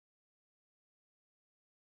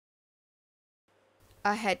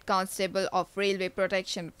A head constable of Railway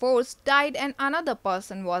Protection Force died and another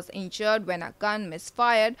person was injured when a gun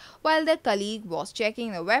misfired while their colleague was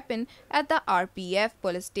checking the weapon at the RPF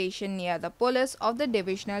police station near the police of the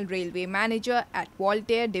Divisional Railway Manager at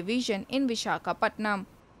Voltaire Division in Visakhapatnam.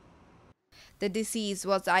 The deceased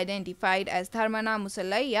was identified as Dharmana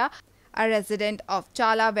Musalaya, a resident of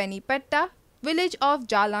Chala Venipetta, village of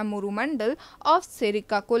Jalamuru Mandal of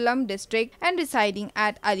Sirikakulam district and residing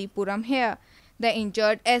at Alipuram here. The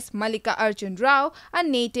injured S. Malika Arjun Rao, a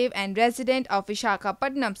native and resident of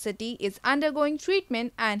Visakhapatnam city, is undergoing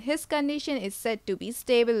treatment and his condition is said to be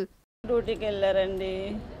stable. Duty kellarandi.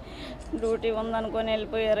 Duty undanuకొని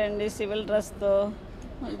వెళ్ళిపోయారండి civil dress తో.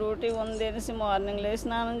 Duty ఉంది అనేసి morning లేచి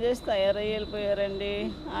స్నానం చేసి తయారయ్యి వెళ్ళిపోయారండి.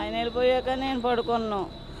 ఆయన వెళ్ళిపోయాక నేను పడుకున్నాను.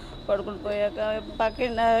 పడుకునిపోయాక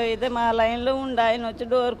పక్కన ఇదే మా లైన్లో ఉండి ఆయన వచ్చి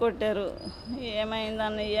డోర్ కొట్టారు. ఏమైంది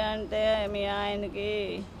అన్నయ్య అంటే మీ ఆయనకి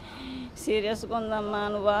సీరియస్గా ఉందమ్మా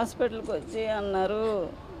నువ్వు హాస్పిటల్కి వచ్చి అన్నారు.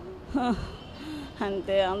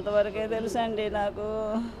 అంతే అంతవరకే తెలుసండి నాకు.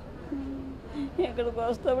 ఇక్కడికి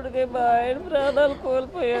వస్తేప్పటికే ఆయన ప్రాణాలు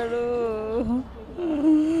కోల్పోయాడు.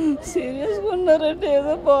 సీరియస్గా ఉన్నారంటే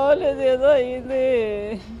ఏదో బాగోలేదు ఏదో అయింది.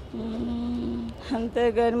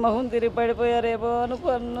 అంతేగాని మొహం తిరిగి పడిపోయారేమో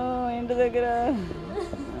అనుకున్నాను ఇంటి దగ్గర.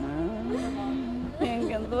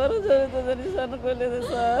 ఇంకెంతవరకు జరుగుతుందని అనుకోలేదు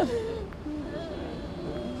సార్.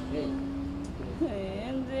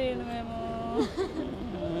 ఏం చేయను మేము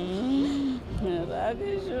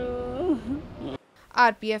Rakesh.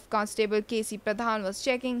 RPF Constable KC Pradhan was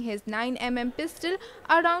checking his 9mm pistol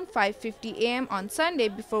around 5:50 am on Sunday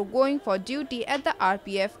before going for duty at the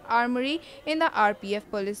RPF armory in the RPF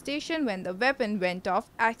police station when the weapon went off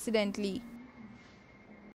accidentally.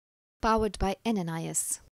 Powered by NNIS.